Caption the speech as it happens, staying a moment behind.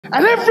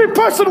And every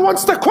person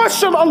wants to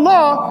question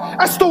Allah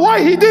as to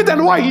why He did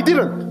and why He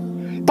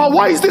didn't. But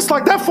why is this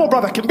like that for,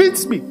 brother?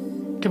 Convince me.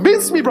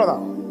 Convince me, brother.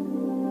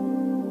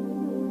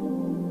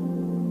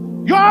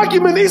 Your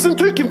argument isn't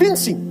too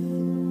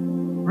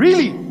convincing.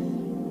 Really?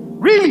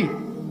 Really?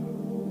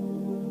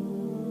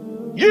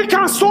 You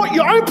can't sort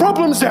your own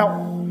problems out.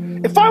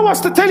 If I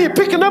was to tell you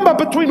pick a number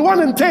between 1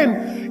 and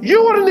 10,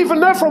 you wouldn't even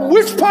know from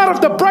which part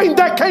of the brain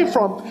that came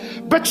from.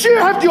 But you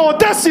have the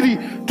audacity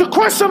to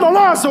question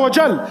Allah Azza wa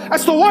Jal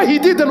as to why He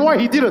did and why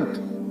He didn't.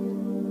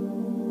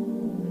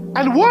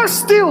 And worse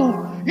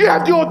still, you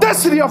have the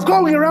audacity of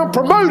going around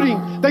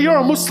promoting that you're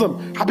a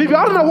Muslim. Habibi,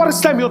 I don't know what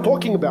Islam you're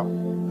talking about.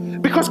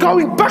 Because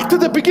going back to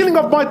the beginning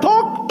of my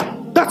talk,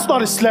 that's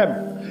not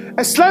Islam.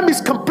 Islam is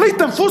complete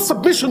and full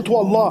submission to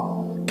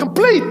Allah.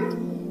 Complete.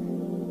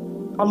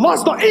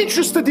 Allah's not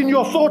interested in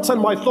your thoughts and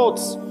my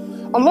thoughts.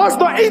 Allah's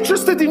not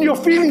interested in your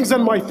feelings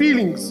and my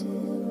feelings.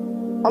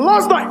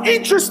 Allah's not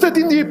interested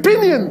in the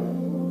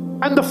opinion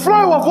and the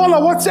flow of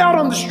Allah, what's out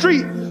on the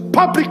street,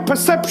 public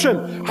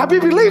perception.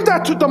 Habibi, leave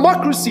that to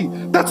democracy.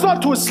 That's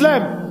not to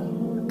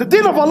Islam. The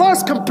deen of Allah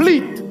is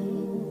complete.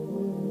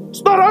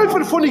 It's not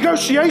open for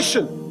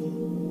negotiation.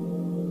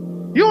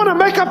 You want to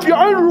make up your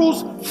own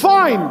rules,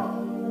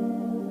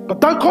 fine. But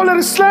don't call it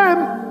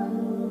Islam.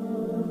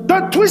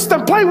 Don't twist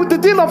and play with the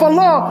deen of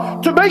Allah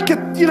to make it,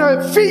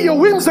 fit your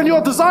whims and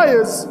your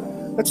desires.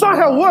 That's not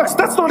how it works.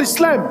 That's not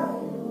Islam.